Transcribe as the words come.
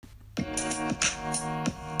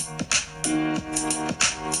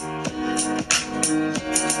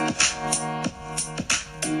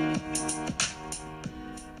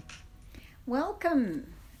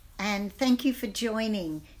thank you for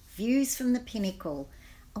joining Views from the Pinnacle,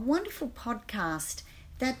 a wonderful podcast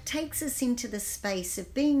that takes us into the space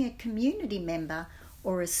of being a community member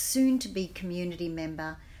or a soon-to-be community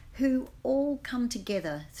member who all come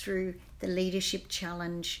together through the Leadership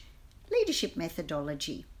Challenge leadership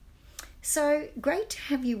methodology. So great to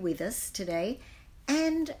have you with us today,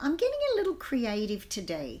 and I'm getting a little creative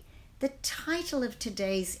today. The title of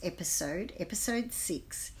today's episode, episode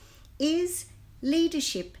 6, is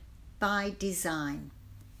Leadership by Design.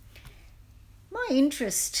 My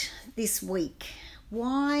interest this week,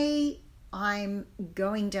 why I'm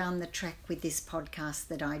going down the track with this podcast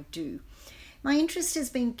that I do, my interest has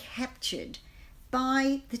been captured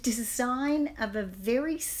by the design of a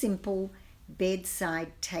very simple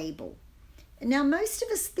bedside table. Now, most of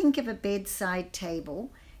us think of a bedside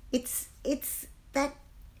table, it's that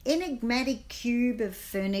enigmatic cube of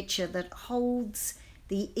furniture that holds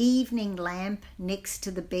the evening lamp next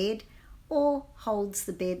to the bed or holds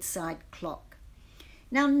the bedside clock.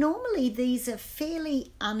 Now, normally these are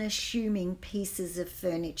fairly unassuming pieces of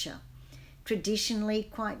furniture, traditionally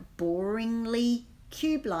quite boringly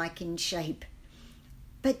cube-like in shape.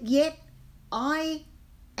 But yet, I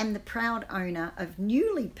am the proud owner of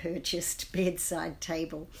newly purchased bedside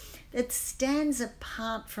table that stands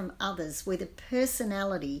apart from others with a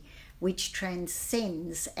personality which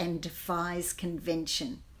transcends and defies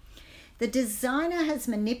convention. The designer has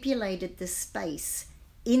manipulated the space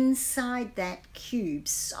inside that cube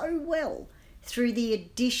so well through the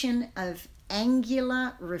addition of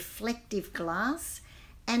angular reflective glass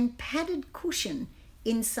and padded cushion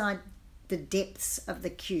inside the depths of the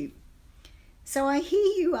cube. So I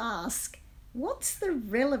hear you ask, what's the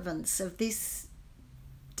relevance of this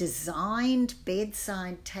designed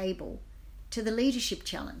bedside table to the Leadership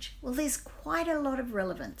Challenge? Well, there's quite a lot of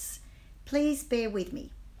relevance. Please bear with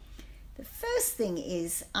me. The first thing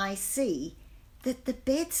is I see that the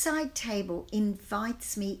bedside table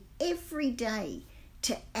invites me every day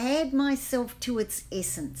to add myself to its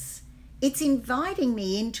essence. It's inviting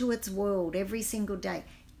me into its world every single day,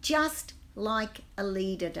 just like a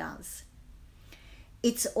leader does.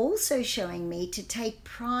 It's also showing me to take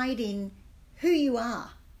pride in who you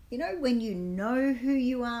are. You know, when you know who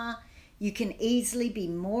you are, you can easily be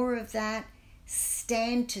more of that,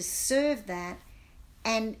 stand to serve that,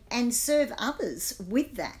 and serve others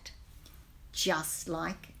with that, just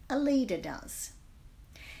like a leader does.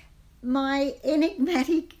 My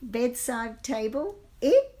enigmatic bedside table,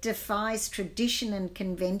 it defies tradition and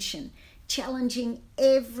convention, challenging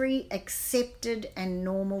every accepted and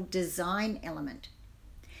normal design element.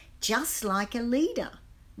 Just like a leader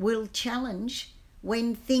will challenge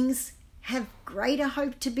when things have greater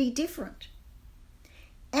hope to be different.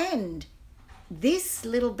 And this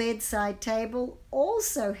little bedside table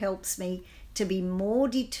also helps me to be more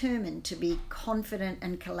determined to be confident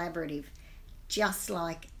and collaborative, just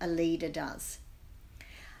like a leader does.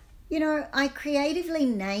 You know, I creatively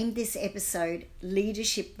named this episode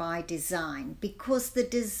Leadership by Design because the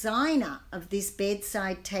designer of this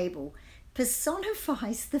bedside table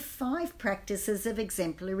personifies the 5 practices of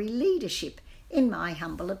exemplary leadership, in my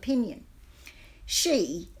humble opinion.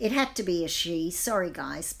 She, it had to be a she, sorry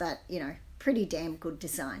guys, but pretty damn good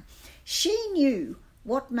design. She knew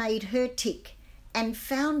what made her tick and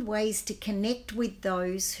found ways to connect with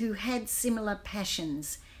those who had similar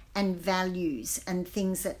passions and values and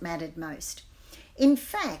things that mattered most. In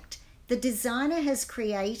fact, the designer has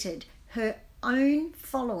created her own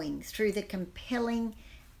following through the compelling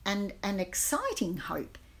and an exciting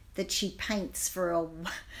hope that she paints for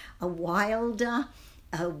a wilder,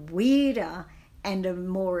 a weirder, and a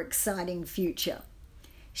more exciting future.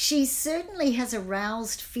 She certainly has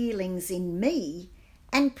aroused feelings in me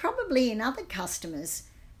and probably in other customers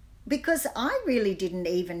because I really didn't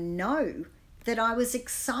even know that I was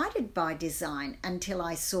excited by design until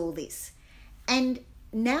I saw this. And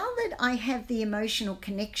now that I have the emotional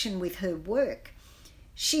connection with her work,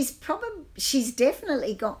 she's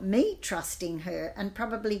definitely got me trusting her and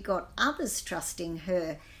probably got others trusting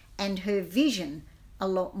her and her vision a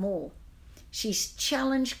lot more. She's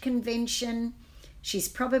challenged convention. She's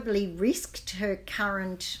probably risked her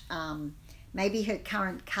current, maybe her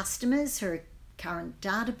current customers, her current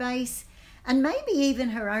database, and maybe even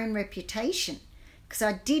her own reputation. Because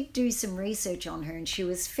I did do some research on her and she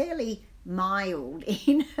was fairly mild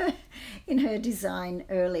in her design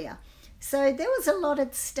earlier. So there was a lot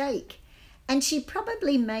at stake, and she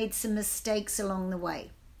probably made some mistakes along the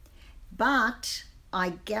way. But I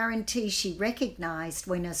guarantee she recognized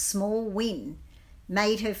when a small win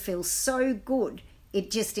made her feel so good, it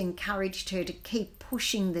just encouraged her to keep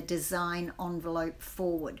pushing the design envelope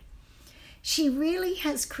forward. She really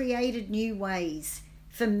has created new ways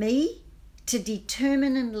for me to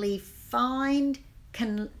determinedly find,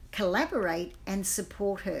 collaborate and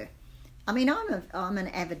support her. I mean, I'm an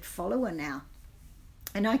avid follower now,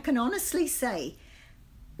 and I can honestly say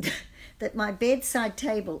that my bedside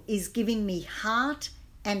table is giving me heart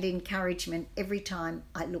and encouragement every time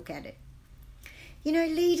I look at it. You know,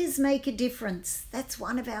 leaders make a difference. That's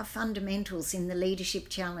one of our fundamentals in the Leadership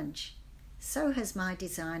Challenge. So has my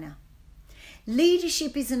designer.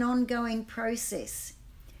 Leadership is an ongoing process,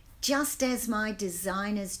 just as my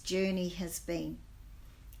designer's journey has been.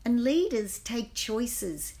 And leaders take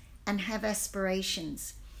choices and have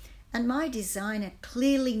aspirations. And my designer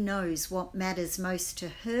clearly knows what matters most to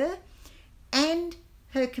her and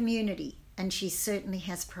her community, and she certainly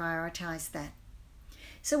has prioritized that.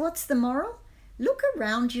 So what's the moral? Look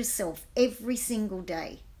around yourself every single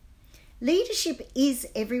day. Leadership is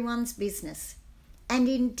everyone's business, and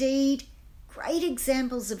indeed, great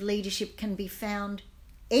examples of leadership can be found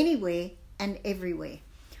anywhere and everywhere.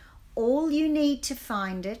 All you need to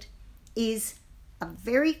find it is a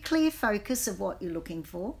very clear focus of what you're looking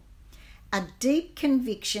for, a deep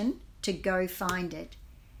conviction to go find it,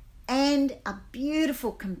 and a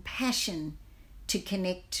beautiful compassion to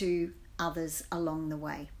connect to others along the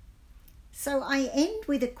way. So I end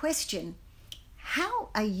with a question. How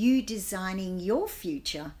are you designing your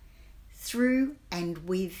future through and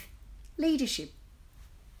with leadership?